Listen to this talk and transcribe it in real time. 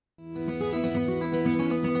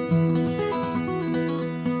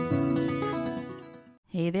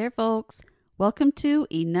folks. Welcome to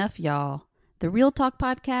Enough Y'all, the Real Talk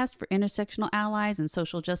podcast for intersectional allies and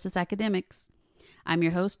social justice academics. I'm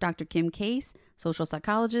your host, Dr. Kim Case, social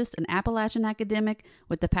psychologist and Appalachian academic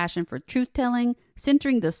with the passion for truth-telling,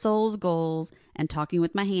 centering the soul's goals, and talking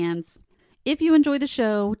with my hands. If you enjoy the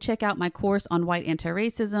show, check out my course on white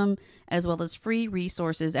anti-racism, as well as free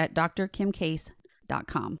resources at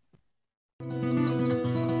drkimcase.com.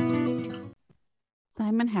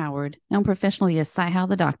 Simon Howard, known professionally as Sci-How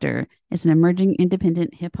the Doctor, is an emerging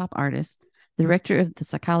independent hip-hop artist, the director of the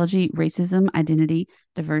Psychology, Racism, Identity,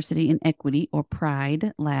 Diversity, and Equity, or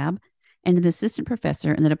PRIDE Lab, and an assistant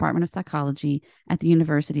professor in the Department of Psychology at the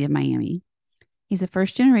University of Miami. He's a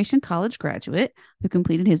first-generation college graduate who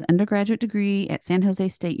completed his undergraduate degree at San Jose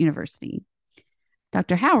State University.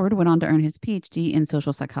 Dr. Howard went on to earn his PhD in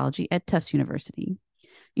social psychology at Tufts University.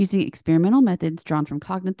 Using experimental methods drawn from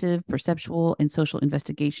cognitive, perceptual, and social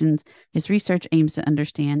investigations, his research aims to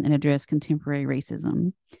understand and address contemporary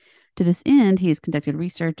racism. To this end, he has conducted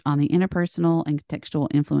research on the interpersonal and contextual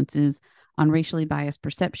influences on racially biased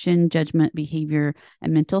perception, judgment, behavior,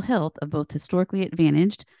 and mental health of both historically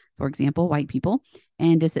advantaged, for example, white people,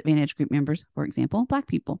 and disadvantaged group members, for example, Black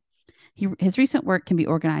people. His recent work can be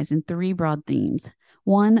organized in three broad themes.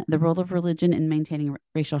 1, the role of religion in maintaining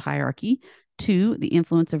racial hierarchy. 2, the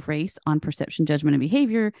influence of race on perception, judgment, and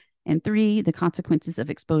behavior. And 3, the consequences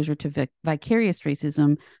of exposure to vicarious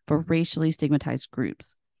racism for racially stigmatized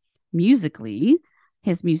groups. Musically,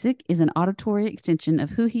 his music is an auditory extension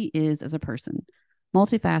of who he is as a person,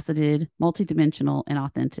 multifaceted, multidimensional, and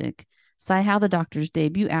authentic. Sci-How the Doctor's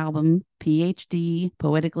debut album, PhD,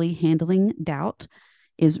 Poetically Handling Doubt,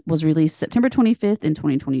 was released September 25th in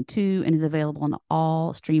 2022 and is available on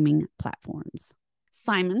all streaming platforms.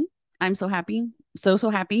 Simon, I'm so happy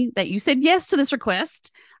that you said yes to this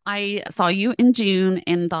request. I saw you in June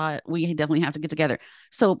and thought we definitely have to get together.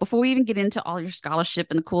 So before we even get into all your scholarship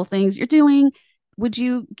and the cool things you're doing, would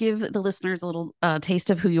you give the listeners a little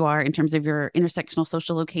taste of who you are in terms of your intersectional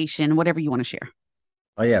social location, whatever you want to share?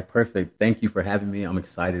 Oh, yeah, perfect. Thank you for having me. I'm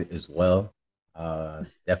excited as well.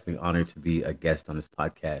 Definitely honored to be a guest on this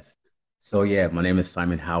podcast. So, yeah, my name is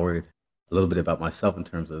Simon Howard. A little bit about myself in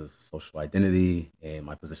terms of social identity and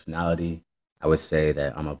my positionality. I would say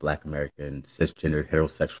that I'm a Black American cisgendered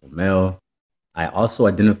heterosexual male. I also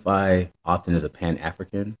identify often as a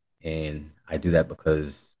Pan-African, and I do that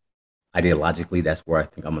because ideologically, that's where I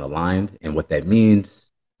think I'm aligned. And what that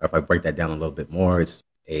means, or if I break that down a little bit more, it's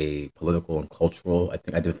a political and cultural, I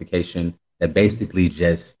think, identification that basically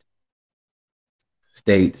just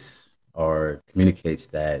states or communicates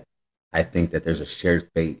that I think that there's a shared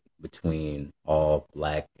fate between all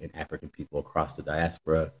Black and African people across the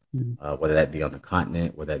diaspora, whether that be on the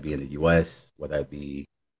continent, whether that be in the US, whether that be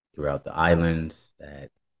throughout the islands, that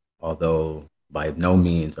although by no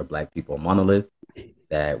means are Black people a monolith,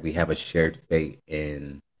 that we have a shared fate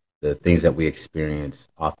in the things that we experience,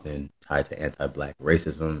 often tied to anti-Black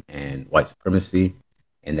racism and white supremacy,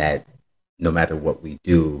 and that no matter what we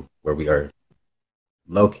do, where we are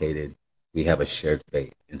located, we have a shared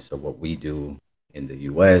fate. And so what we do in the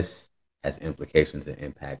US has implications and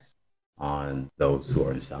impacts on those who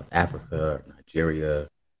are in South Africa or Nigeria,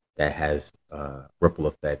 that has ripple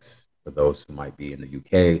effects for those who might be in the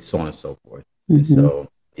UK, so on and so forth. Mm-hmm. And so,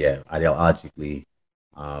 yeah, ideologically,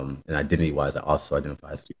 and identity-wise, I also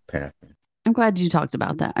identify as Pan-African. I'm glad you talked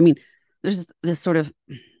about that. I mean, there's this sort of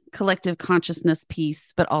collective consciousness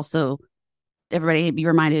piece, but also everybody be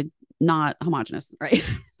reminded not homogenous, right?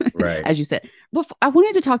 Right. As you said. Before, I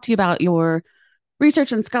wanted to talk to you about your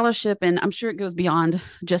research and scholarship, and I'm sure it goes beyond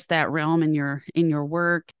just that realm in your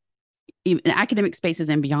work, even in academic spaces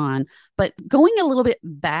and beyond. But going a little bit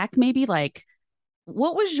back, maybe like,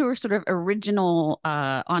 what was your sort of original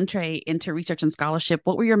entree into research and scholarship?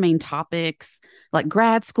 What were your main topics, like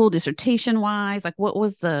grad school, dissertation wise? Like, what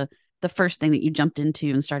was the first thing that you jumped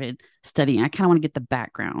into and started studying? I kind of want to get the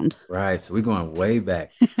background. Right. So we're going way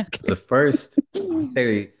back. Okay. The first, I'd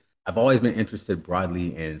say I've always been interested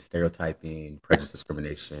broadly in stereotyping, prejudice,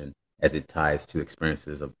 discrimination as it ties to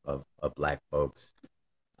experiences of Black folks.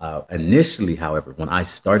 Initially, however, when I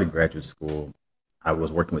started graduate school, I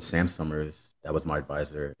was working with Sam Summers. That was my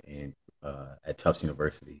advisor at Tufts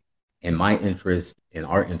University. And my interest and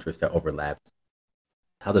our interest that overlapped,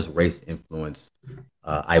 how does race influence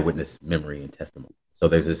eyewitness memory and testimony? So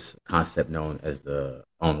there's this concept known as the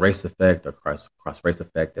own race effect or cross race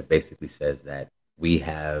effect that basically says that we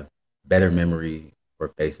have better memory for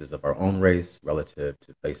faces of our own race relative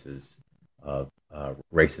to faces of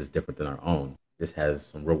races different than our own. This has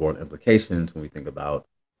some real world implications when we think about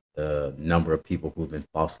the number of people who've been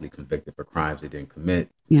falsely convicted for crimes they didn't commit.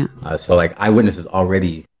 Yeah. So like eyewitnesses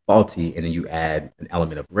already faulty, and then you add an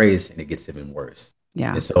element of race, and it gets even worse.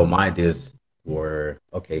 Yeah. And so my ideas were,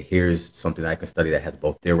 okay, here's something that I can study that has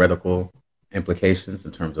both theoretical implications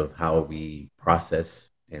in terms of how we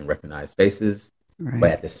process and recognize faces, but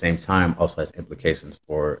Right. at the same time also has implications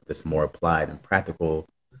for this more applied and practical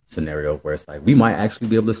scenario where it's like we might actually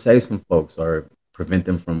be able to save some folks or prevent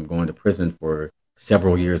them from going to prison for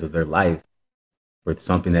several years of their life for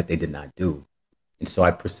something that they did not do. And so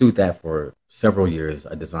I pursued that for several years.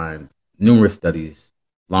 I designed numerous studies.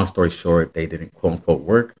 Long story short, they didn't quote unquote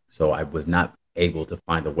work. So I was not able to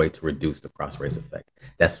find a way to reduce the cross race effect.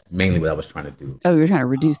 That's mainly what I was trying to do. Oh, you're trying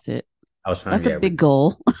to reduce it. I was trying That's to, a yeah, big goal.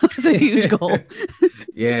 It's a huge goal.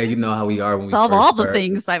 yeah, you know how we are when we Solve first all the start.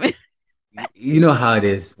 things, Simon. You know how it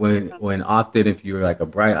is when often if you're like a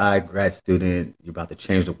bright-eyed grad student, you're about to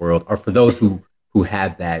change the world, or for those who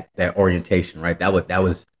have that orientation, right? That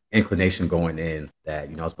was inclination going in that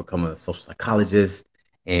I was becoming a social psychologist,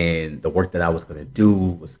 and the work that I was going to do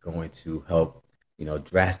was going to help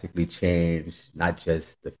drastically change not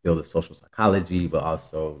just the field of social psychology, but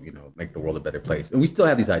also make the world a better place. And we still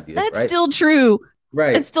have these ideas, That's right? still true. It's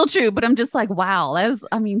Right. still true, but I'm just like, wow, that was,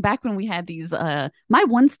 I mean, back when we had these, my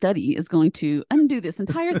one study is going to undo this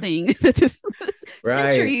entire thing. That's just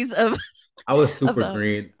Right. centuries of, I was of, super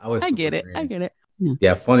green. I was I super get it. I green. get it. Yeah.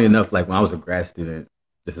 Yeah, funny enough, like when I was a grad student,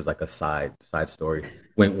 this is like a side story.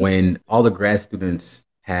 When all the grad students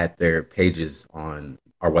had their pages on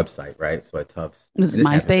our website, right? So at Tufts, This is and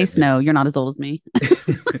this happens at MySpace. many. No, you're not as old as me.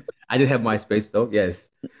 I did have MySpace though, yes,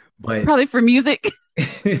 but Probably for music.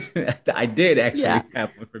 I did Yeah. actually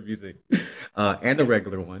have one for music, and a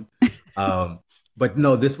regular one. Um, but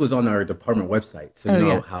no, this was on our department website. So you Oh,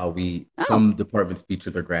 know yeah. how we Oh, some departments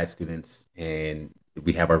feature their grad students, and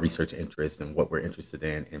we have our research interests and what we're interested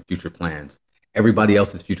in and future plans. Everybody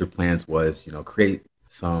else's future plans was, create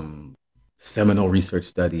some seminal research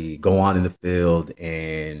study, go on in the field,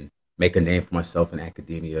 and make a name for myself in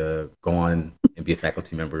academia, go on and be a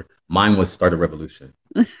faculty member. Mine was start a revolution.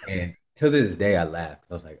 And to this day, I laugh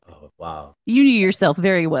because I was like, oh, wow. you knew yourself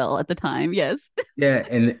very well at the time. Yes. Yeah.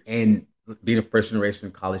 And being a first generation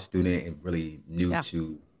college student and really new Yeah.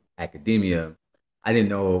 to academia, I didn't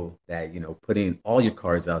know that, putting all your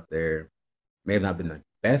cards out there may have not been the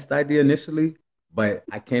best idea initially, but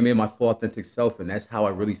I came in my full authentic self, and that's how I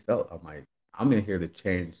really felt. I'm like, I'm in here to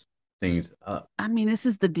change things up. I mean, this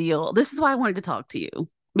is the deal. This is why I wanted to talk to you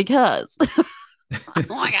because, oh my God,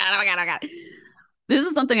 oh my God, oh my God. This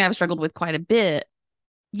is something I've struggled with quite a bit.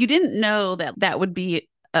 You didn't know that that would be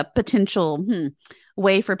a potential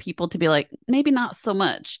way for people to be like, maybe not so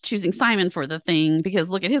much choosing Simon for the thing because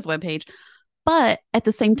look at his webpage. But at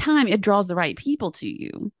the same time, it draws the right people to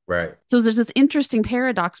you. Right. So there's this interesting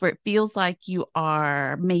paradox where it feels like you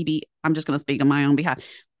are maybe, I'm just going to speak on my own behalf,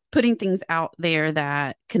 putting things out there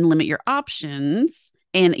that can limit your options.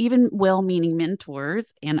 And even well meaning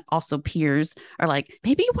mentors and also peers are like,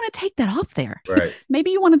 maybe you want to take that off there. Right.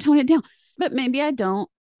 Maybe you want to tone it down, but maybe I don't.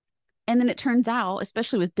 And then it turns out,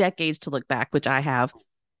 especially with decades to look back, which I have,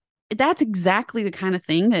 that's exactly the kind of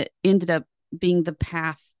thing that ended up being the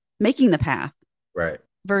path, making the path Right.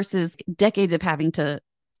 versus decades of having to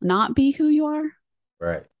not be who you are.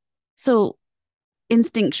 Right. So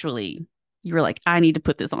instinctually, you were like, I need to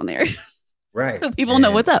put this on there Right. so people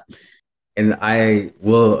know what's up. And I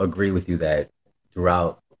will agree with you that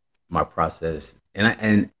throughout my process,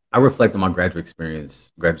 and I reflect on my graduate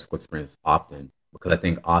school experience often because I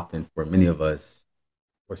think often for many of us,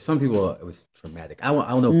 for some people, it was traumatic. I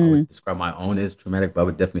don't know if I Mm, would describe my own as traumatic, but I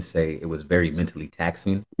would definitely say it was very mentally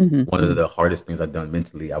taxing. mm-hmm, One of the hardest things I've done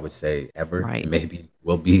mentally, I would say, ever, right. and maybe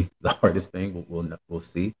will be the hardest thing. We'll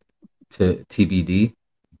see to TBD,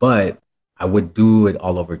 but I would do it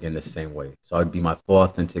all over again the same way. So I'd be my full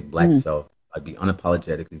authentic black Mm, self. I'd be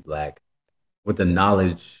unapologetically black with the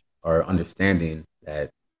knowledge or understanding that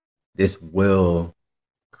this will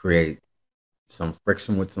create some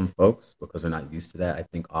friction with some folks because they're not used to that. I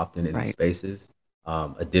think often in these right. spaces.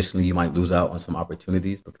 Additionally, you might lose out on some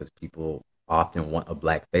opportunities because people often want a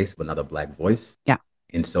black face but not a black voice. Yeah.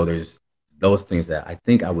 And so there's those things that I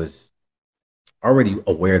think I was already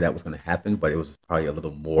aware that was going to happen, but it was probably a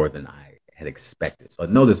little more than I had expected. So I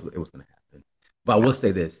know this it was going to happen. But I will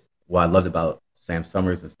say this: what I loved about Sam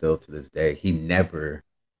Summers, and still to this day, he never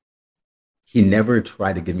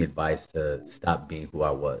tried to give me advice to stop being who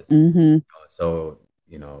I was. Mm-hmm. So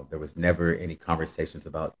there was never any conversations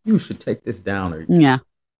about you should take this down or Yeah.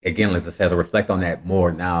 again, as I reflect on that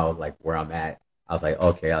more now, like where I'm at, I was like,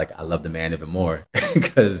 okay, like I love the man even more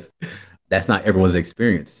because that's not everyone's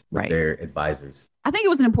experience with Right. their advisors. I think it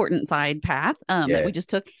was an important side path that Yeah. we just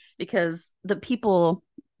took because the people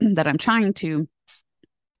that I'm trying to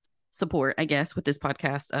support, I guess, with this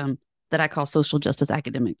podcast that I call social justice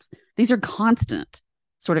academics. These are constant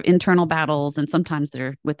sort of internal battles, and sometimes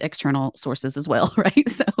they're with external sources as well, right?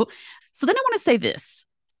 So then I want to say this: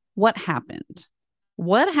 what happened?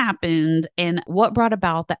 What happened, and what brought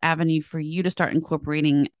about the avenue for you to start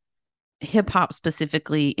incorporating hip hop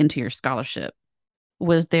specifically into your scholarship?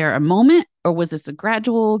 Was there a moment, or was this a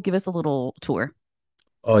gradual? Give us a little tour.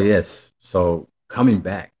 Oh yes. So coming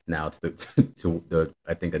back now to the to the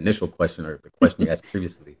I think initial question or the question you asked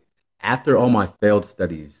previously. After all my failed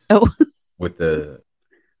studies Oh, with the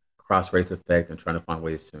cross race effect and trying to find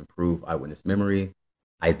ways to improve eyewitness memory,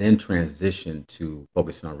 I then transitioned to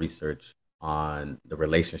focusing on research on the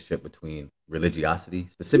relationship between religiosity,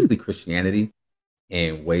 specifically Christianity,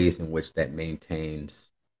 and ways in which that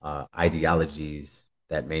maintains ideologies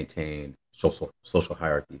that maintain social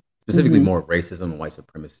hierarchy, specifically mm-hmm. more racism and white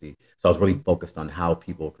supremacy. So I was really focused on how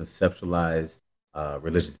people conceptualize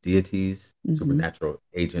religious deities, Mm-hmm. supernatural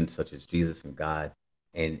agents such as Jesus and God,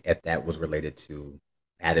 and if that was related to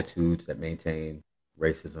attitudes that maintain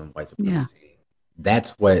racism, white Yeah. supremacy.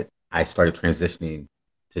 That's what I started transitioning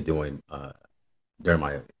to doing during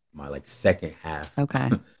my like second half Okay.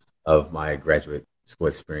 of my graduate school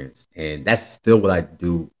experience, and that's still what I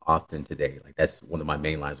do often today. Like that's one of my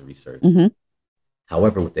main lines of research. Mm-hmm.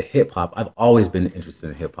 However, with the hip hop, I've always been interested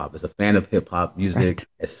in hip hop. As a fan of hip hop music, Right.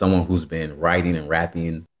 as someone who's been writing and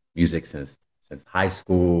rapping music since high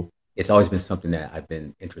school, it's always been something that I've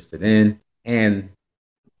been interested in. And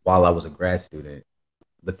while I was a grad student,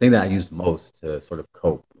 the thing that I used most to sort of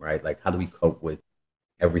cope, right? Like, how do we cope with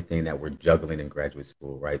everything that we're juggling in graduate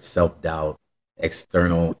school, right? Self doubt,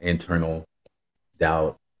 external, internal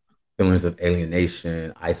doubt, feelings of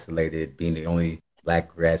alienation, isolated, being the only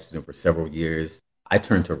Black grad student for several years. I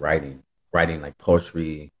turned to writing, writing like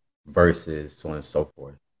poetry, verses, so on and so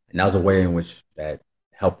forth. And that was a way in which that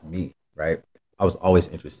helped me, right? I was always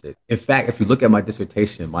interested. In fact, if you look at my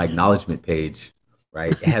dissertation, my acknowledgement page,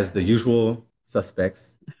 right, it has the usual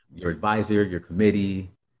suspects, your advisor, your committee,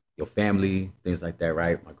 your family, things like that,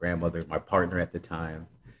 right? My grandmother, my partner at the time.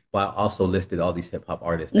 But I also listed all these hip hop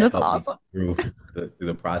artists that That's helped me awesome. through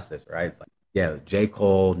the process, right? It's like, yeah, J.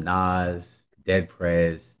 Cole, Nas, Dead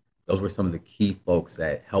Prez, those were some of the key folks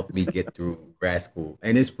that helped me get through grad school.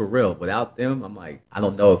 And it's for real. Without them, I'm like, I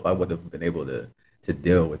don't know if I would have been able to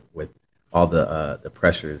deal with all the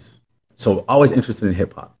pressures. So always interested in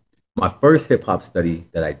hip hop. My first hip hop study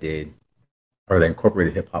that I did, or that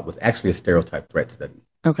incorporated hip hop, was actually a stereotype threat study,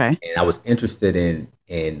 Okay. and I was interested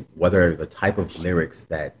in whether the type of lyrics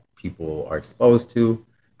that people are exposed to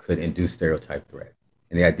could induce stereotype threat.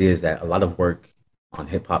 And the idea is that a lot of work on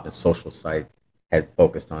hip hop and social psych had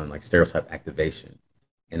focused on like stereotype activation.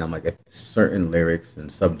 And I'm like, if certain lyrics and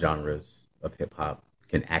subgenres of hip hop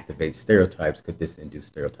can activate stereotypes, could this induce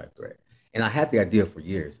stereotype threat? And I had the idea for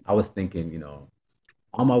years. I was thinking,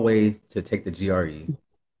 on my way to take the GRE,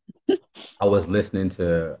 I was listening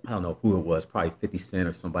to, I don't know who it was, probably 50 Cent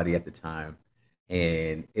or somebody at the time.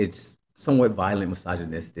 And it's somewhat violent,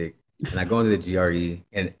 misogynistic. And I go into the GRE.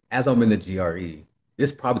 And as I'm in the GRE,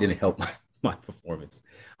 this probably didn't help my performance.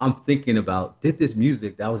 I'm thinking about, did this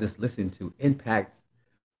music that I was just listening to impact,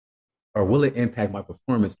 or will it impact my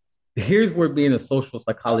performance? Here's where being a social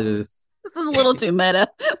psychologist. This is a little too meta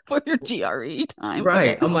for your GRE time. Okay.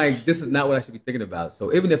 Right. I'm like, this is not what I should be thinking about.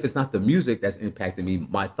 So even if it's not the music that's impacting me,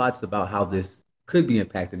 my thoughts about how this could be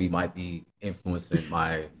impacting me might be influencing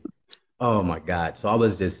my, oh my God. So I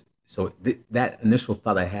was just, that initial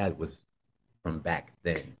thought I had was from back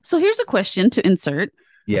then. So here's a question to insert.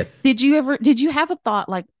 Yes. Did you have a thought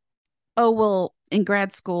like, oh, well, in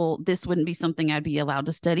grad school, this wouldn't be something I'd be allowed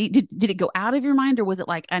to study? Did it go out of your mind, or was it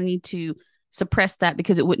like, I need to suppress that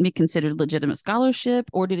because it wouldn't be considered legitimate scholarship?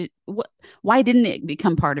 Or why didn't it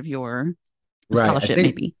become part of your Right. scholarship,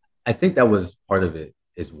 maybe? I think that was part of it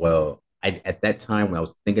as well. At that time when I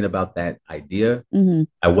was thinking about that idea, Mm-hmm.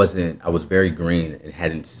 I was very green and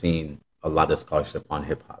hadn't seen a lot of scholarship on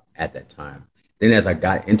hip hop at that time. Then as I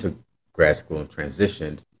got into grad school and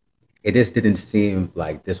transitioned, it just didn't seem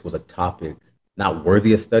like this was a topic not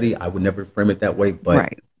worthy of study. I would never frame it that way, but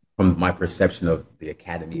Right. from my perception of the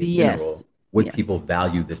academy in Yes. general, would Yes. people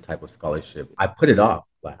value this type of scholarship? I put it off,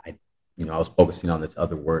 but I was focusing on this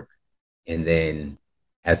other work. And then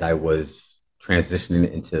as I was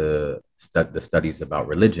transitioning into the studies about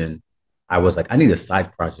religion, I was like, I need a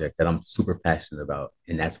side project that I'm super passionate about.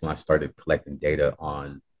 And that's when I started collecting data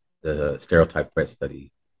on the stereotype threat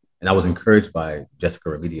study. And I was encouraged by Jessica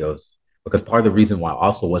Remedios, because part of the reason why I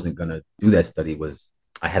also wasn't going to do that study was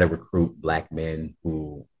I had to recruit Black men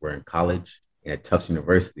who were in college and at Tufts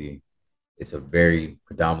University. it's a very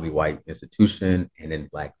predominantly white institution, and then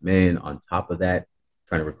Black men on top of that,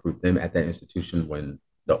 trying to recruit them at that institution when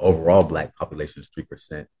the overall Black population is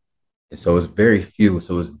 3%. And so it's very few.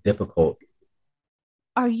 So it's difficult.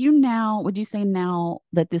 Are you now, would you say now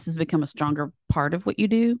that this has become a stronger part of what you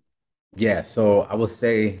do? Yeah. So I will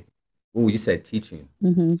say, oh, you said teaching.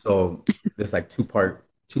 Mm-hmm. So there's like two part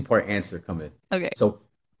answer coming. Okay. So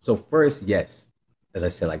so first, yes, as I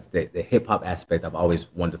said, like the hip hop aspect, I've always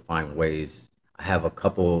wanted to find ways. I have a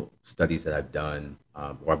couple studies that I've done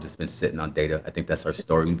where I've just been sitting on data. I think that's our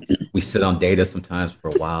story. We sit on data sometimes for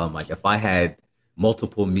a while. I'm like, if I had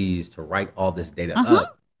multiple me's to write all this data Uh-huh.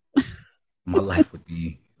 up, my life would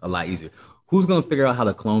be a lot easier. Who's gonna figure out how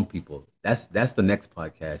to clone people? That's the next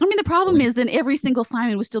podcast. I mean, the But problem is then every single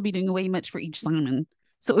Simon would still be doing way much for each Simon.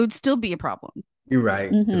 So it would still be a problem. you're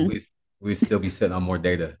right, because Mm-hmm. we still be sitting on more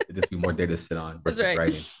data. It'd just be more data to sit on That's versus right.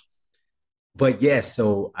 writing. But yeah,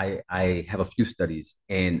 so I have a few studies,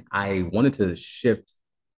 and I wanted to shift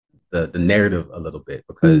the narrative a little bit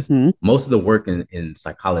because Mm-hmm. most of the work in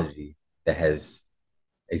psychology that has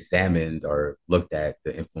examined or looked at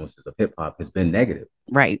the influences of hip hop has been negative.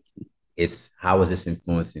 Right. It's how is this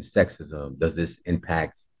influencing sexism? Does this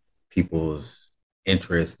impact people's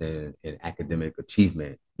interest in academic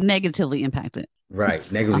achievement? Negatively impacted. Right,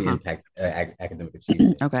 negatively Uh-huh. impact academic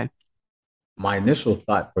achievement. Okay. My initial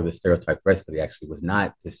thought for the stereotype threat study actually was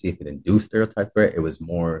not to see if it induced stereotype threat. It was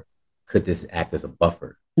more, could this act as a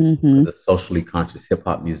buffer? Mm-hmm. Because the socially conscious hip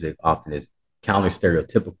hop music often is counter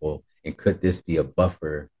stereotypical, and could this be a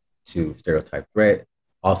buffer to stereotype threat?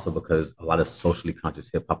 Also, because a lot of socially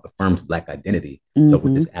conscious hip hop affirms Black identity. So, with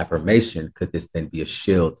Mm-hmm. this affirmation, could this then be a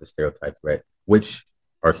shield to stereotype threat, which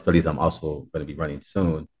are studies I'm also going to be running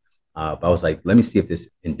soon. But I was like, let me see if this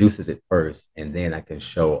induces it first, and then I can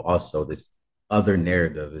show also this other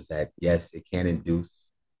narrative is that yes, it can induce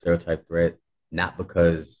stereotype threat, not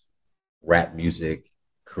because rap music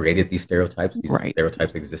created these stereotypes. These Right.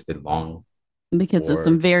 stereotypes existed long Because of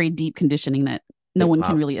some before very deep conditioning that no hip one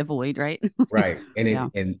can hop, really avoid, right? right? And Yeah.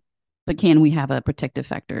 and But can we have a protective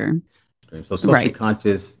factor? so socially Right.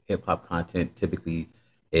 conscious hip hop content typically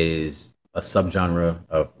is a subgenre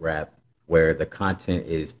of rap where the content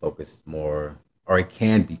is focused more, or it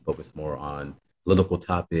can be focused more on political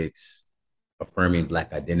topics, affirming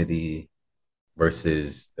Black identity,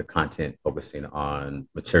 versus the content focusing on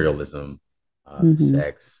materialism, Mm-hmm.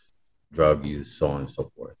 sex, drug use, so on and so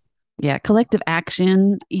forth. Yeah. Collective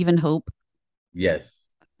action, even hope, Yes,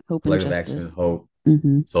 hope and collective action, justice. hope,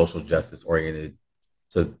 Mm-hmm. social justice oriented.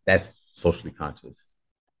 So that's socially conscious.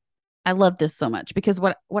 I love this so much because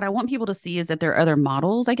what I want people to see is that there are other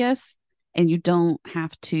models, I guess, and you don't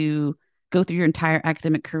have to go through your entire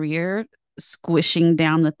academic career squishing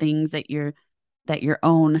down the things that your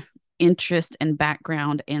own interest and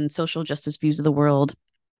background and social justice views of the world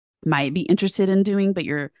might be interested in doing, but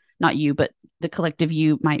you're not you, but the collective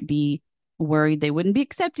you might be worried they wouldn't be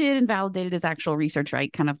accepted and validated as actual research,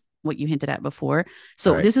 right? Kind of what you hinted at before.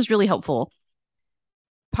 So Right. this is really helpful.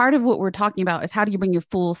 Part of what we're talking about is how do you bring your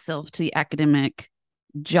full self to the academic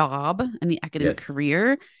job and the academic Yes.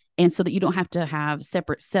 career, and so that you don't have to have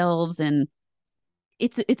separate selves, and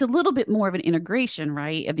it's a little bit more of an integration,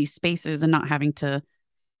 right, of these spaces and not having to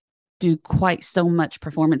do quite so much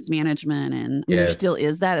performance management. And I mean, there still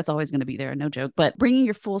Yes. is that. It's always going to be there, no joke. But bringing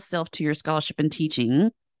your full self to your scholarship and teaching,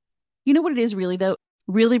 you know what it is really, though?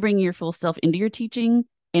 Really bringing your full self into your teaching.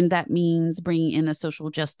 And that means bringing in the social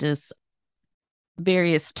justice,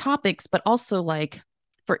 various topics, but also like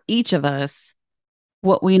for each of us,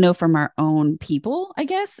 what we know from our own people, I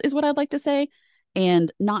guess, is what I'd like to say.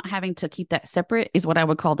 And not having to keep that separate is what I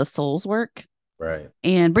would call the soul's work, Right.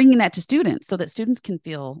 and bringing that to students so that students can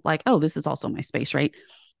feel like, oh, this is also my space, right?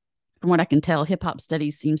 From what I can tell, hip hop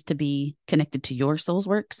studies seems to be connected to your soul's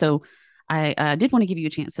work. So I did want to give you a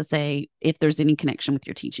chance to say if there's any connection with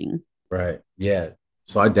your teaching. Right. Yeah.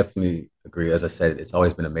 So I definitely agree. As I said, it's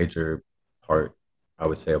always been a major part, I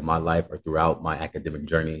would say, of my life or throughout my academic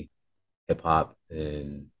journey. Hip hop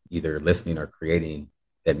and either listening or creating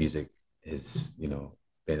that music is,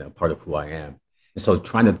 been a part of who I am. And so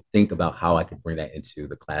trying to think about how I could bring that into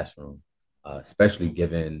the classroom, especially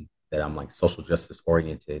given that I'm like social justice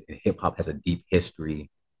oriented and hip hop has a deep history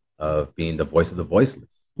of being the voice of the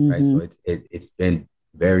voiceless, right? Mm-hmm. So it's been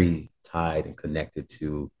very tied and connected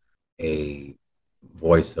to a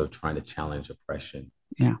voice of trying to challenge oppression.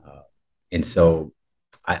 Yeah. And so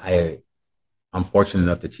I I'm fortunate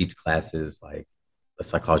enough to teach classes like the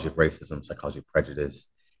psychology of racism, psychology of prejudice.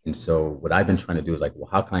 And so what I've been trying to do is like, well,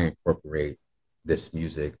 how can I incorporate this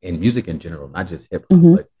music and music in general, not just hip hop,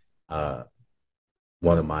 Mm-hmm. but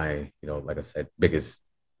one of my, like I said, biggest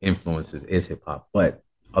influences is hip hop, but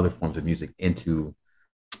other forms of music into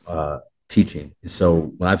uh, teaching. And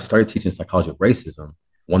so when I've started teaching psychology of racism,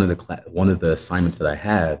 one of the assignments that I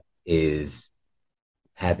have is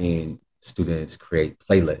having students create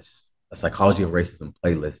playlists, a psychology of racism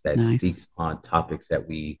playlist that Nice. speaks on topics that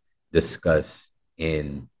we discuss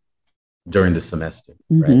in during the semester,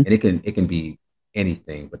 right? Mm-hmm. And it can be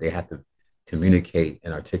anything, but they have to communicate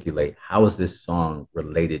and articulate how is this song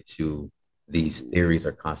related to these theories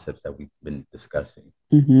or concepts that we've been discussing.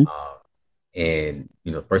 Mm-hmm. Um, and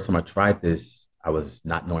you know, first time I tried this, I was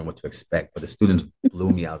not knowing what to expect, but the students blew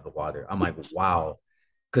me out of the water. I'm like, wow,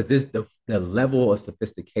 because this the level of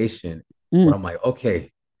sophistication Mm. where I'm like, okay,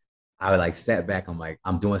 I like sat back. I'm like,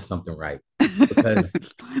 I'm doing something right because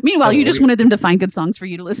Meanwhile, I'm you just re- wanted them to find good songs for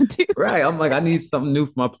you to listen to. right. I'm like, I need something new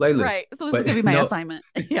for my playlist, Right. So this is but gonna be my no, assignment.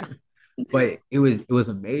 Yeah. but it was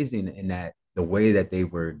amazing in that the way that they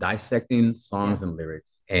were dissecting Yeah. songs and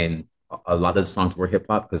lyrics, and a lot of the songs were hip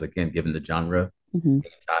hop because again, given the genre, Mm-hmm.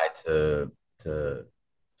 tied to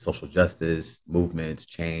social justice movements,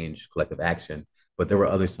 change, collective action. But there were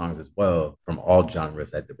other songs as well from all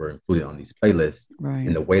genres that were included on these playlists. Right.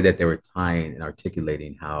 And the way that they were tying and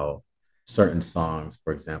articulating how certain songs,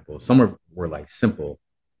 for example, were like simple,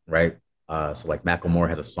 right? So like Macklemore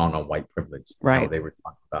has a song on white privilege, how Right. they were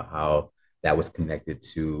talking about how that was connected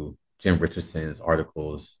to Jim Richardson's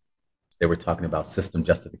articles. They were talking about system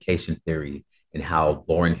justification theory and how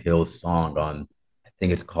Lauryn Hill's song on, I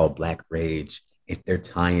think it's called Black Rage, if they're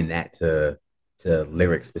tying that to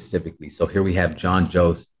lyrics specifically. So here we have John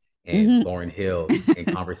Jost and Mm-hmm. Lauryn Hill in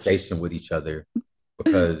conversation with each other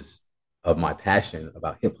because of my passion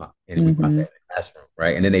about hip hop, and we brought that Mm-hmm. in the classroom,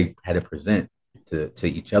 right? And then they had to present to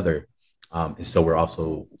each other, and so we're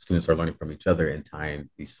also students are learning from each other and tying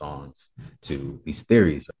these songs to these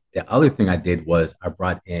theories. The other thing I did was I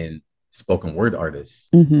brought in spoken word artists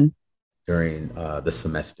Mm-hmm. during the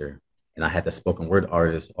semester, and I had the spoken word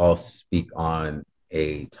artists all speak on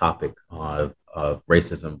a topic of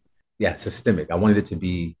racism. Yeah, systemic. I wanted it to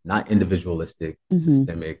be not individualistic, Mm-hmm.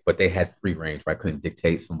 systemic, but they had free range. Where I couldn't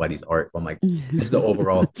dictate somebody's art. But I'm like, this is the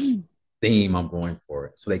overall theme I'm going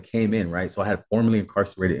for. So they came in, right? So I had formerly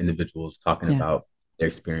incarcerated individuals talking Yeah. about their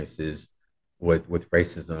experiences with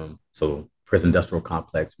racism. So prison industrial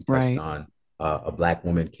complex we touched Right. on. A black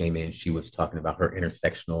woman came in. She was talking about her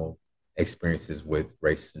intersectional experiences with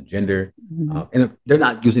race and gender. Mm-hmm. And they're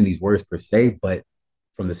not using these words per se, but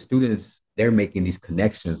from the students, they're making these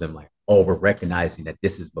connections and like, oh, we're recognizing that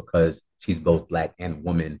this is because she's both black and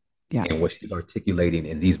woman. Yeah. And what she's articulating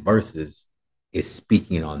in these verses is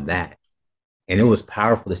speaking on that. And it was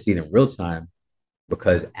powerful to see it in real time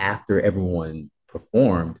because after everyone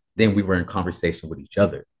performed, then we were in conversation with each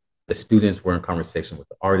other. The students were in conversation with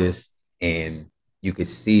the artists, and you could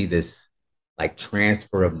see this like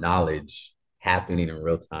transfer of knowledge happening in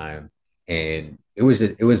real time. And it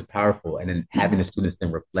was powerful. And then having the students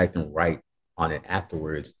then reflect and write on it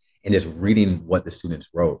afterwards and just reading what the students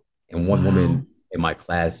wrote. And one Wow. woman in my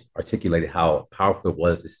class articulated how powerful it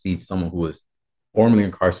was to see someone who was formerly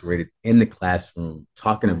incarcerated in the classroom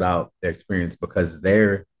talking about their experience because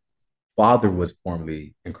their father was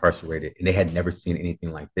formerly incarcerated and they had never seen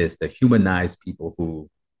anything like this. The humanized people who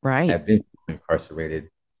Right. have been incarcerated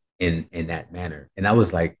in that manner. And I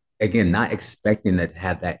was like, again, not expecting that to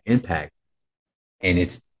have that impact. And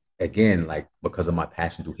it's again like because of my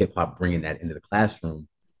passion through hip hop, bringing that into the classroom.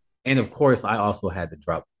 And of course, I also had to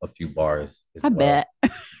drop a few bars as I well.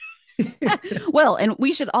 bet. Well, and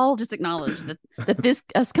we should all just acknowledge that this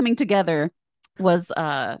us coming together was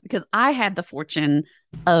because I had the fortune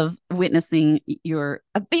of witnessing your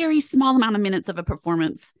a very small amount of minutes of a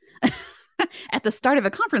performance at the start of a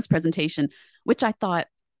conference presentation, which I thought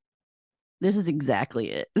this is exactly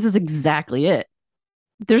it. This is exactly it.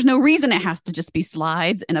 There's no reason it has to just be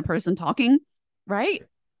slides and a person talking, right?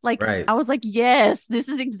 Like Right. I was like, yes, this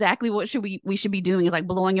is exactly what should we should be doing is like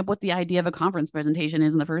blowing up what the idea of a conference presentation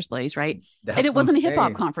is in the first place, right? And That's it what I'm wasn't a hip hop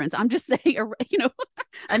saying. conference. I'm just saying,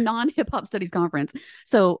 a non hip hop studies conference.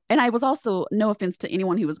 So, and I was also no offense to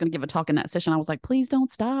anyone who was going to give a talk in that session. I was like, please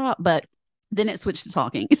don't stop. But then it switched to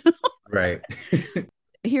talking. Right.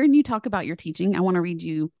 Hearing you talk about your teaching, I want to read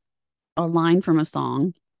you a line from a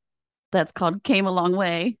song that's called "Came a Long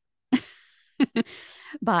Way"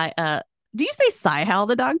 by do you say Sci-Hal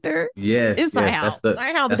the Doctor? Yes, Is yes. Sci-Hal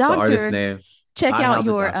the That's the artist Doctor. name. Check Ty out How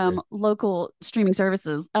the your Doctor. local streaming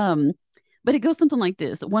services. But it goes something like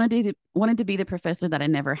this: wanted to be the professor that I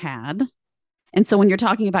never had. And so when you're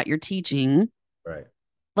talking about your teaching, Right.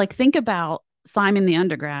 like think about Simon the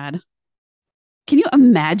undergrad. Can you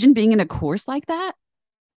imagine being in a course like that?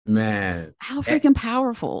 Man, How freaking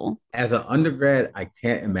powerful. as an undergrad, I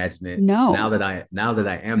can't imagine it. No. Now that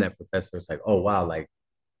I am that professor, it's like, oh wow, like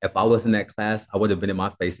if I was in that class, I would have been in my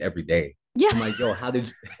face every day. Yeah. I'm like, yo, how did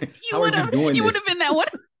you, You how are would you have doing you would have this? been that one.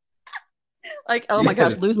 Like, oh my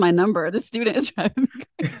gosh, Yes. lose my number. This student is driving me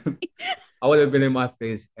crazy. I would have been in my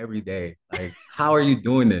face every day. Like, how are you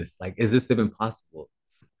doing this? Like, is this even possible?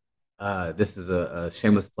 This is a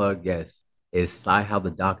shameless plug. Yes, it's Cy How the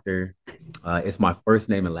Doctor. It's my first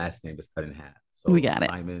name and last name is cut in half. We So got it.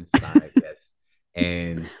 Simon Cy, yes.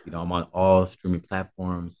 And I'm on all streaming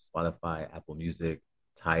platforms: Spotify, Apple Music,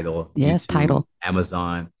 Tidal, Yes, YouTube, title.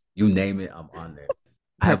 Amazon. You name it, I'm on there.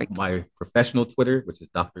 I have Perfect. my professional Twitter, which is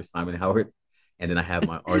Dr. Simon Howard, and then I have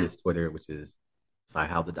my artist Twitter, which is Cy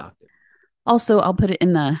How the Doctor. Also, I'll put it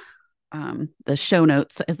in the show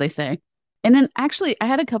notes, as they say. And then actually, I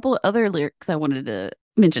had a couple of other lyrics I wanted to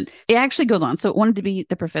mention. It actually goes on. So it wanted to be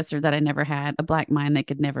the professor that I never had, a black mind that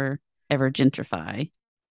could never ever gentrify.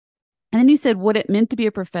 And then you said what it meant to be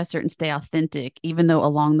a professor and stay authentic, even though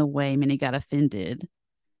along the way many got offended.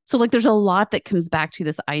 So like there's a lot that comes back to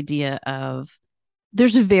this idea of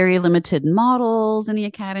there's very limited models in the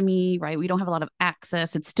academy, right? We don't have a lot of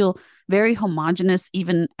access. It's still very homogenous,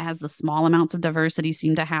 even as the small amounts of diversity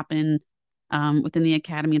seem to happen within the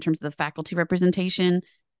academy in terms of the faculty representation.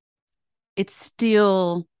 It's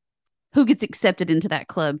still who gets accepted into that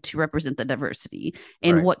club to represent the diversity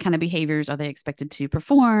and Right. what kind of behaviors are they expected to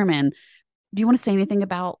perform. And do you want to say anything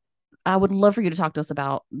about? I would love for you to talk to us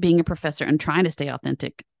about being a professor and trying to stay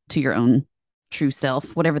authentic to your own true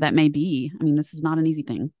self, whatever that may be. I mean, this is not an easy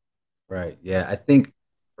thing. Right. Yeah. I think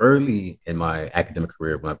early in my academic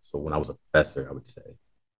career, when I was a professor, I would say,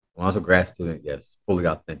 when I was a grad student, yes, fully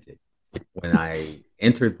authentic. When I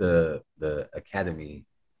entered the academy,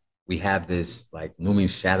 we have this like looming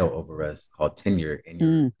shadow over us called tenure, and you're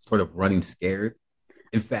Mm, sort of running scared.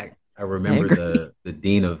 In fact, I I remember agree. the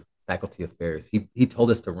dean of faculty affairs. He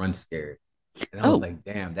told us to run scared, and I was Oh, like,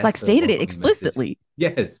 damn, like that's a stated it welcoming message. explicitly.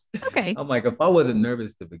 Yes, Okay. I'm like, if I wasn't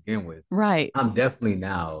nervous to begin with, Right. I'm definitely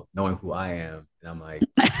now knowing who I am, and I'm like,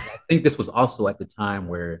 and I think this was also at the time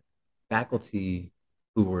where faculty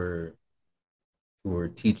who were who were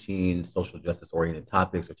teaching social justice oriented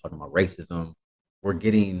topics or talking about racism were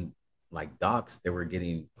getting like docs. They were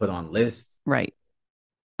getting put on lists. Right.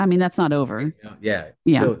 I mean, that's not over. Yeah,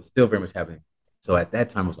 Yeah. still very much happening. So at that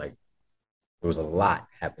time, it was like there was a lot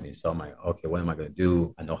happening. So I'm like, okay, what am I going to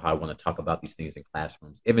do? I know how I want to talk about these things in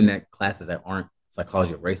classrooms, even at classes that aren't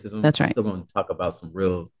psychology of racism. That's I'm right. still going to talk about some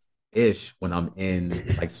real ish when I'm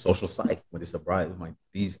in like social psych, when it's a bride. Like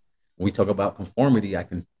these, when we talk about conformity, I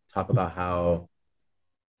can talk about how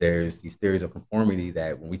there's these theories of conformity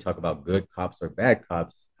that when we talk about good cops or bad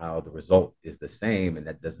cops, how the result is the same, and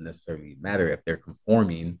that doesn't necessarily matter if they're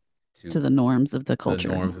conforming To to the norms of the the culture.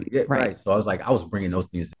 norms. Yeah, Right. right. So I was like, I was bringing those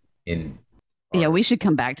things in. Yeah, we Our should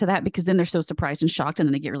come back to that because then they're so surprised and shocked and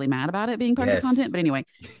then they get really mad about it being part of the content. yes, But anyway,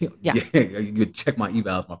 yeah. yeah. You could check my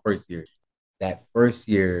evals my first year. That first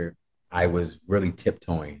year, I was really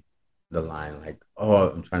tiptoeing the line, like, oh,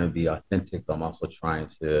 I'm trying to be authentic, but I'm also trying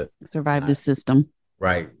to Survive not this system.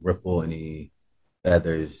 right ripple any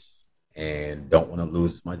feathers and don't want to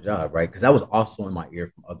lose my job, right? Because that was also in my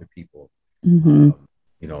ear from other people. Mm-hmm.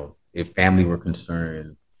 Um, if family were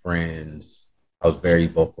concerned, friends, I was very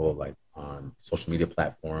vocal, like on social media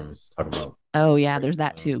platforms, talking about Oh, yeah, there's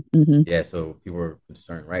that racism. too. Mm-hmm. Yeah, so people were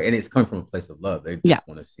concerned, right? And it's coming from a place of love. They Yeah. just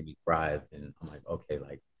want to see me thrive, and I'm like, okay,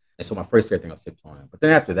 like. And so my first year, I think I was tiptoeing, but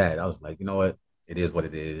then after that, I was like, you know what? It is what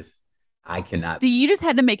it is. I cannot. So you just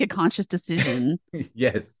had to make a conscious decision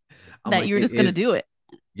Yes, I'm that like, you were it just going to is. do it.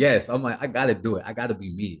 Yes, I'm like, I gotta do it. I gotta be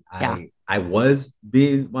me. Yeah. I was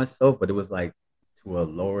being myself, but it was like to a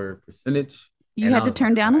lower percentage. You And I had to was like,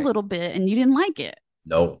 turn all down a right, little bit and you didn't like it.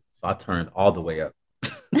 no. So I turned all the way up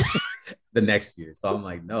the next year. So I'm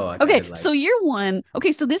like, no, I Okay, gotta like, so year one.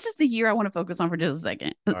 Okay, so this is the year I want to focus on for just a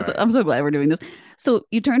second. all So right, I'm so glad we're doing this. So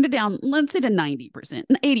you turned it down, let's say to 90%,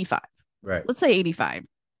 85. right, Let's say 85.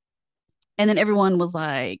 And then everyone was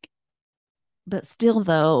like, but still,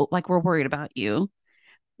 though, like we're worried about you.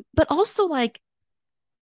 But also, like,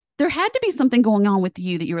 there had to be something going on with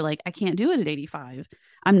you that you were like, I can't do it at 85.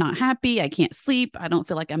 I'm not happy. I can't sleep. I don't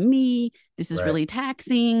feel like I'm me. This is right, really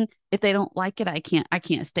taxing. If they don't like it, I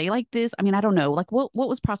can't stay like this. I mean, I don't know. Like what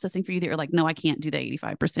was processing for you that you're like, no, I can't do the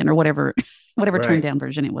 85% or whatever, whatever turned right. down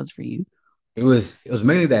version it was for you. It was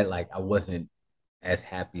mainly that like I wasn't as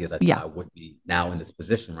happy as I thought Yeah, I would be now in this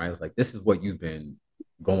position, right? It was like this is what you've been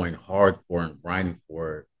going hard for and grinding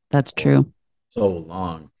that's for true. so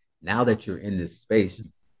long. Now that you're in this space,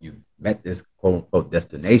 you've met this quote unquote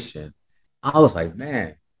destination. I was like,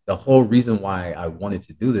 man, the whole reason why I wanted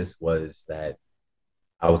to do this was that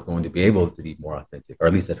I was going to be able to be more authentic, or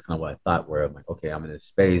at least that's kind of what I thought. Where I'm like, okay, I'm in a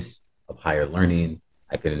space of higher learning.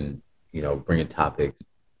 I can, bring in topics,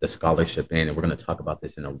 the scholarship in, and we're going to talk about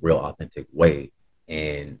this in a real authentic way.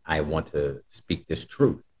 And I want to speak this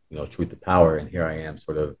truth, truth to power. And here I am,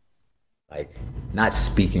 sort of like not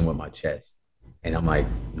speaking with my chest. And I'm like,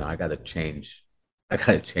 no, I got to change. I got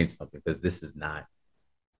to change something because this is not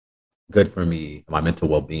good for me, my mental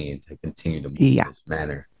well being to continue to move in Yeah. this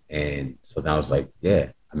manner. And so then I was like,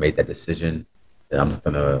 yeah, I made that decision that I'm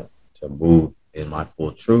gonna to move in my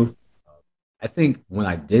full truth. I think when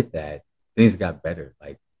I did that, things got better,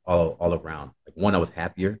 like all around. Like one, I was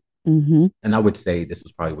happier, Mm-hmm. and I would say this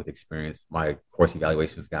was probably with experience. My course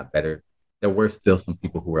evaluations got better. There were still some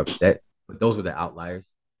people who were upset, but those were the outliers,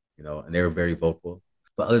 and they were very vocal.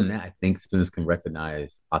 But other than that, I think students can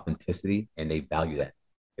recognize authenticity and they value that.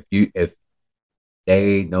 If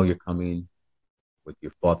they know you're coming with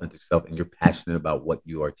your full authentic self and you're passionate about what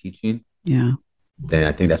you are teaching, Yeah. then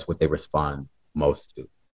I think that's what they respond most to.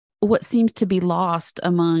 What seems to be lost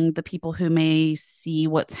among the people who may see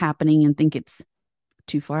what's happening and think it's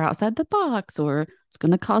too far outside the box or it's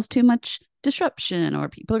going to cause too much disruption or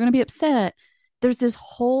people are going to be upset. There's this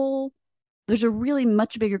whole, there's a really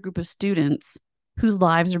much bigger group of students whose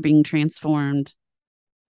lives are being transformed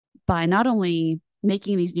by not only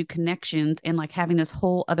making these new connections and like having this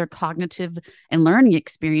whole other cognitive and learning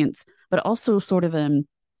experience, but also sort of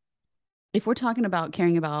if we're talking about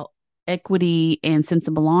caring about equity and sense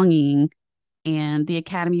of belonging and the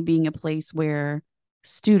academy being a place where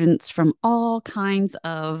students from all kinds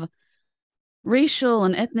of racial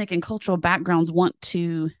and ethnic and cultural backgrounds want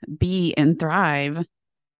to be and thrive,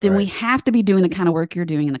 then we Right. have to be doing the kind of work you're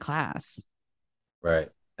doing in the class. Right.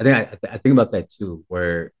 I think about that too,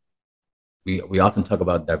 where we often talk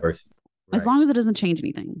about diversity. As Right. long as it doesn't change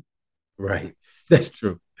anything. Right. That's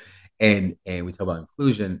true. And we talk about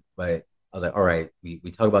inclusion, but I was like, all right, we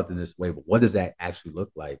talk about it in this way, but what does that actually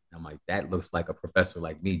look like? And I'm like, that looks like a professor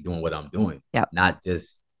like me doing what I'm doing, Yep. not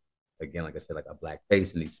just again, like I said, like a black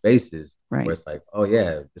face in these spaces where Right. it's like, oh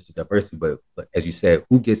yeah, this is diversity, but as you said,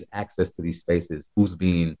 who gets access to these spaces? Who's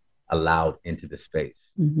being allowed into the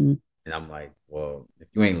space? Mm-hmm. And I'm like, well, if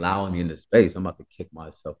you ain't allowing me in this space, I'm about to kick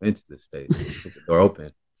myself into this space, kick the door open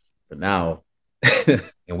for now,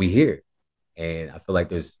 and we here. And I feel like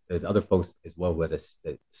there's other folks as well who has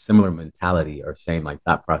a similar mentality or same like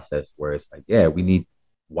thought process where it's like, yeah, we need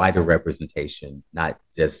wider representation, not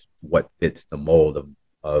just what fits the mold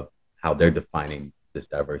of how they're defining this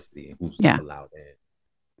diversity and who's Yeah. allowed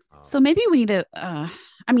in. So maybe we need to, I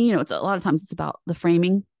mean, it's a lot of times it's about the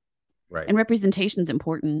framing Right. and representation is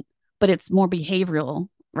important, but it's more behavioral,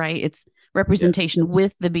 right? It's Yeah. representation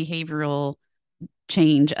with the behavioral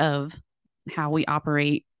change of how we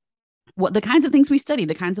operate, what the kinds of things we study,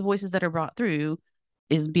 the kinds of voices that are brought through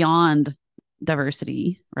is beyond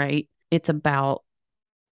diversity, right? It's about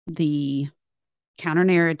the counter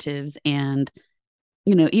narratives and,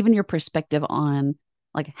 even your perspective on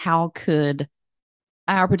like how could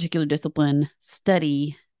our particular discipline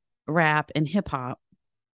study rap and hip hop.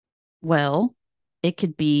 Well, it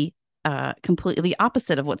could be completely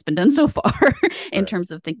opposite of what's been done so far in Right. terms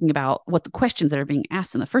of thinking about what the questions that are being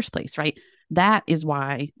asked in the first place, right? That is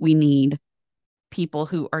why we need people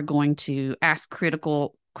who are going to ask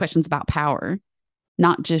critical questions about power,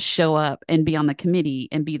 not just show up and be on the committee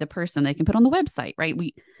and be the person they can put on the website, right?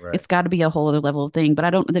 Right. It's got to be a whole other level of thing. But I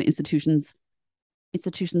don't know that institutions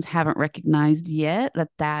haven't recognized yet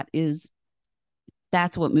that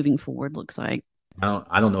that's what moving forward looks like.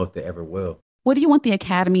 I don't know if they ever will. What do you want the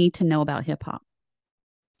academy to know about hip hop?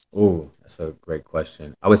 Oh, that's a great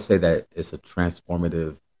question. I would say that it's a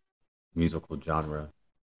transformative musical genre.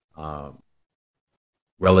 Um,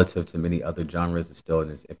 Relative to many other genres, it's still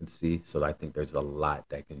in its infancy. So I think there's a lot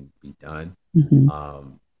that can be done. Mm-hmm.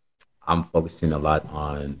 Um, I'm focusing a lot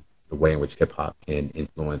on the way in which hip hop can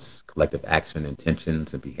influence collective action,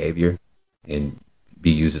 intentions, and behavior, and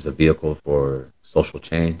be used as a vehicle for social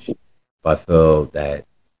change. But I feel that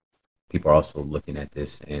people are also looking at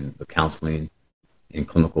this in the counseling and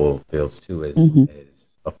clinical fields too Mm-hmm. as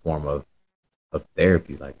a form of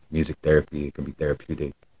therapy, like music therapy. It can be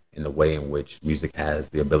therapeutic in the way in which music has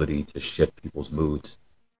the ability to shift people's moods.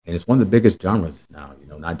 And it's one of the biggest genres now,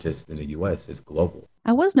 not just in the US, it's global.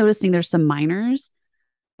 I was noticing there's some minors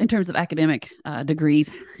in terms of academic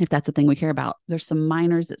degrees, if that's a thing we care about. There's some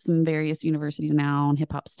minors at some various universities now in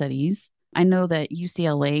hip hop studies. I know that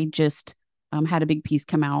UCLA just had a big piece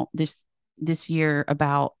come out this year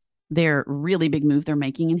about their really big move they're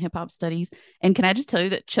making in hip hop studies. And can I just tell you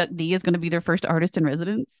that Chuck D is going to be their first artist in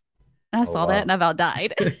residence? And I Oh saw that wow. and I about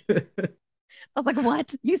died. I was like,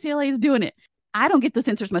 what? UCLA is doing it. I don't get the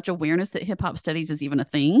sense there's much awareness that hip hop studies is even a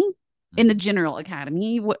thing in the Mhm. general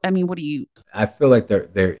academy. What do you? I feel like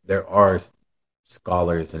there are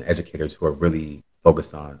scholars and educators who are really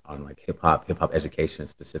focused on like hip hop education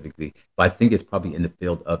specifically. But I think it's probably in the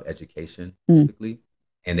field of education Mm, typically,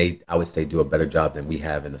 and they I would say do a better job than we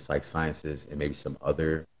have in the psych sciences and maybe some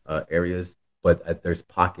other areas. But there's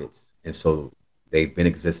pockets, and so they've been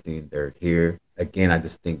existing. They're here again. I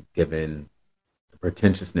just think given the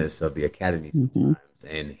pretentiousness of the academy hmm sometimes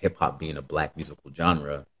and hip hop being a black musical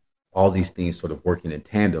genre, all these things sort of working in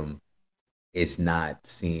tandem is not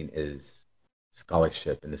seen as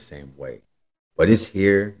scholarship in the same way. But it's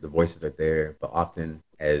here, the voices are there, but often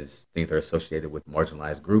as things are associated with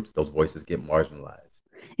marginalized groups, those voices get marginalized.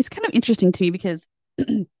 It's kind of interesting to me because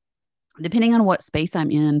depending on what space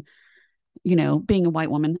I'm in, being a white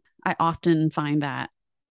woman, I often find that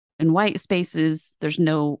in white spaces, there's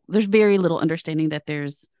very little understanding that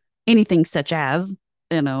there's anything such as,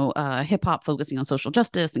 hip hop focusing on social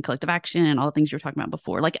justice and collective action and all the things you were talking about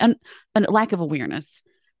before, like a lack of awareness.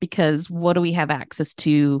 Because what do we have access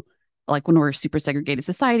to? Like when we're a super segregated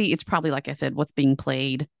society, it's probably, like I said, what's being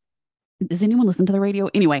played. Does anyone listen to the radio?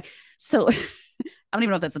 Anyway, so I don't even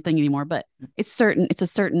know if that's a thing anymore, but it's a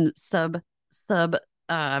certain sub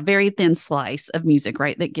very thin slice of music,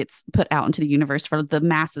 right? That gets put out into the universe for the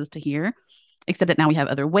masses to hear, except that now we have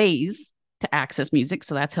other ways to access music.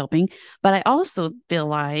 So that's helping. But I also feel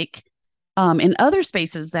like in other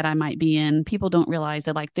spaces that I might be in, people don't realize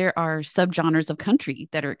that like there are subgenres of country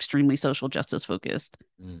that are extremely social justice focused.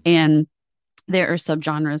 Mm. And there are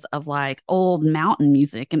subgenres of like old mountain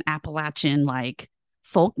music and Appalachian like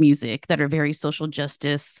folk music that are very social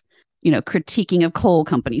justice, critiquing of coal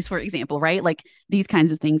companies, for example, right? Like these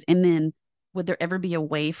kinds of things. And then would there ever be a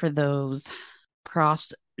way for those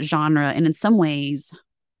cross genre and in some ways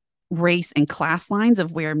race and class lines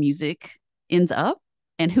of where music ends up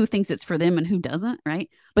and who thinks it's for them and who doesn't, right?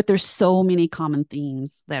 But there's so many common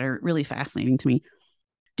themes that are really fascinating to me.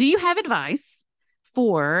 Do you have advice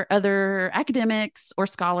for other academics or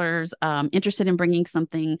scholars interested in bringing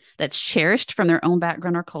something that's cherished from their own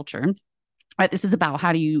background or culture? Right, this is about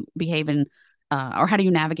how do you behave in, or how do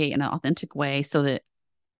you navigate in an authentic way so that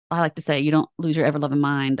I like to say you don't lose your ever loving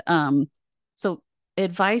mind. So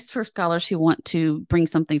advice for scholars who want to bring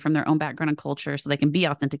something from their own background and culture so they can be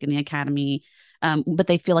authentic in the academy, but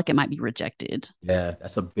they feel like it might be rejected. Yeah,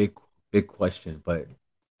 that's a big question. But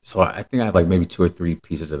so I think I have like maybe two or three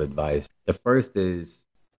pieces of advice. The first is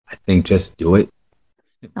I think just do it.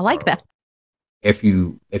 I like that. If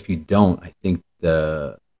you don't, I think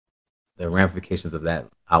the ramifications of that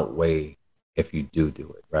outweigh if you do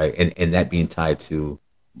it, right? And that being tied to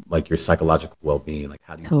like your psychological well-being, like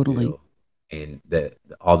how do you Totally. feel, and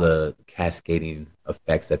all the cascading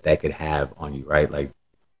effects that could have on you, right? Like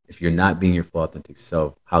if you're not being your full authentic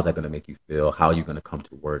self, how's that going to make you feel? How are you going to come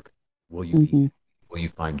to work? Will you be hmm will you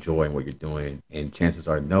find joy in what you're doing? And chances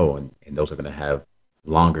are no, and those are going to have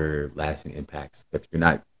longer lasting impacts. If you're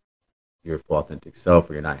not your full authentic self,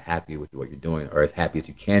 or you're not happy with what you're doing, or as happy as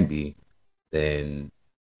you can be, then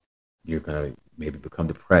you're gonna maybe become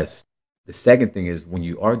depressed. The second thing is when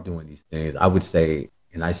you are doing these things, I would say,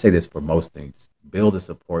 and I say this for most things, build a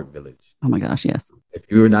support village. Oh my gosh, yes. If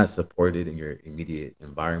you're not supported in your immediate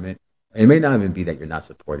environment, it may not even be that you're not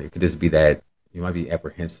supported. It could just be that you might be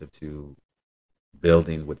apprehensive to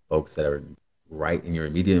building with folks that are right in your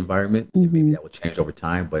immediate environment, and maybe hmm that will change over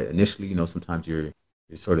time. But initially, sometimes you're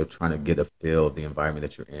sort of trying to get a feel of the environment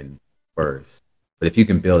that you're in first. But if you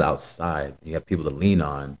can build outside, you have people to lean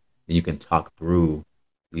on, then you can talk through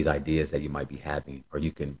these ideas that you might be having, or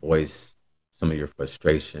you can voice some of your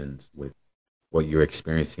frustrations with what you're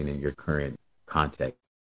experiencing in your current context.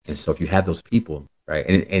 And so if you have those people, right,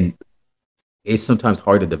 and it's sometimes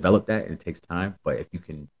hard to develop that and it takes time, but if you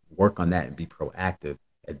can work on that and be proactive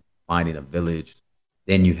at finding a village,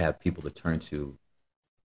 then you have people to turn to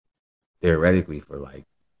theoretically for like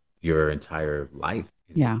your entire life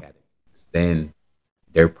in the Yeah. academy. Then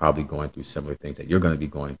they're probably going through similar things that you're going to be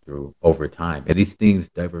going through over time. And these things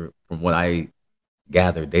never, from what I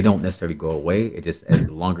gather, they don't necessarily go away. It just the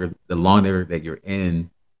longer that you're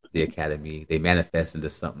in the academy, they manifest into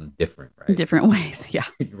something different, right? Different ways. Yeah.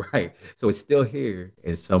 Right. So it's still here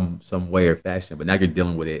in some way or fashion, but now you're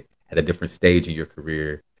dealing with it at a different stage in your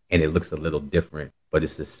career, and it looks a little different, but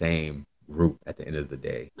it's the same root at the end of the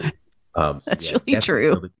day. So That's yeah, really definitely true.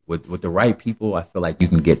 build it with the right people. I feel like you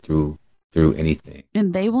can get through anything.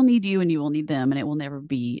 And they will need you and you will need them, and it will never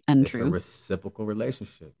be It's a untrue. reciprocal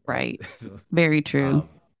relationship, right? Right. Very true. um,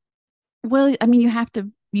 Well, I mean, you have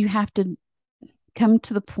to come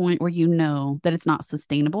to the point where you know that it's not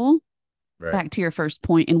sustainable. Right. Back to your first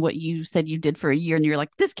point and what you said you did for a year, and you're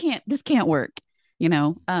like, this can't work.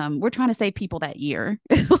 We're trying to save people that year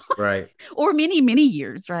Right. or many, many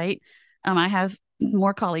years, right? I have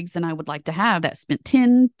more colleagues than I would like to have that spent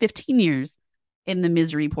 10, 15 years in the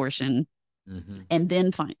misery portion Mm-hmm. and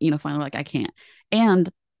then finally like I can't. And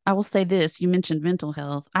I will say this, you mentioned mental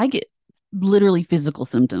health. I get literally physical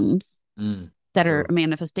symptoms Mm. that are True.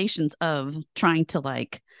 manifestations of trying to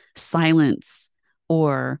like silence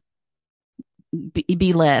or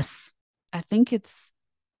be less. I think it's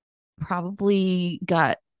probably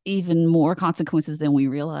got even more consequences than we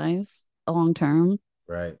realize long term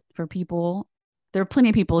Right. for people. There are plenty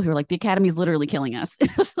of people who are like, the academy is literally killing us.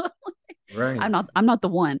 Right. I'm not the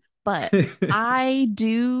one, but I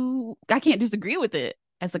can't disagree with it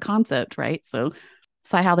as a concept, right? So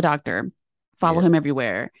Hal the doctor, follow Yeah. him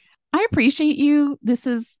everywhere. I appreciate you. This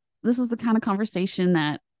is the kind of conversation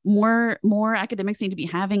that more academics need to be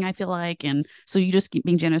having, I feel like. And so you just keep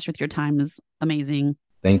being generous with your time is amazing.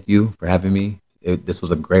 Thank you for having me. This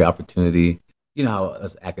was a great opportunity. You know how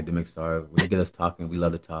us academics are. When you get us talking, we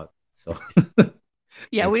love to talk. So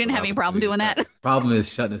Yeah, thanks we for didn't the have any problem opportunity to doing talk. that. Problem is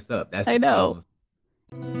shutting us up. That's I the know.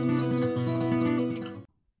 problem.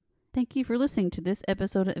 Thank you for listening to this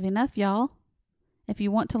episode of Enough, y'all. If you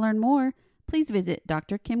want to learn more, please visit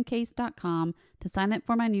drkimcase.com to sign up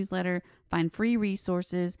for my newsletter, find free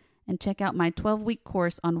resources, and check out my 12-week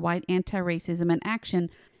course on white anti-racism in action.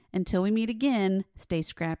 Until we meet again, stay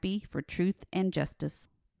scrappy for truth and justice.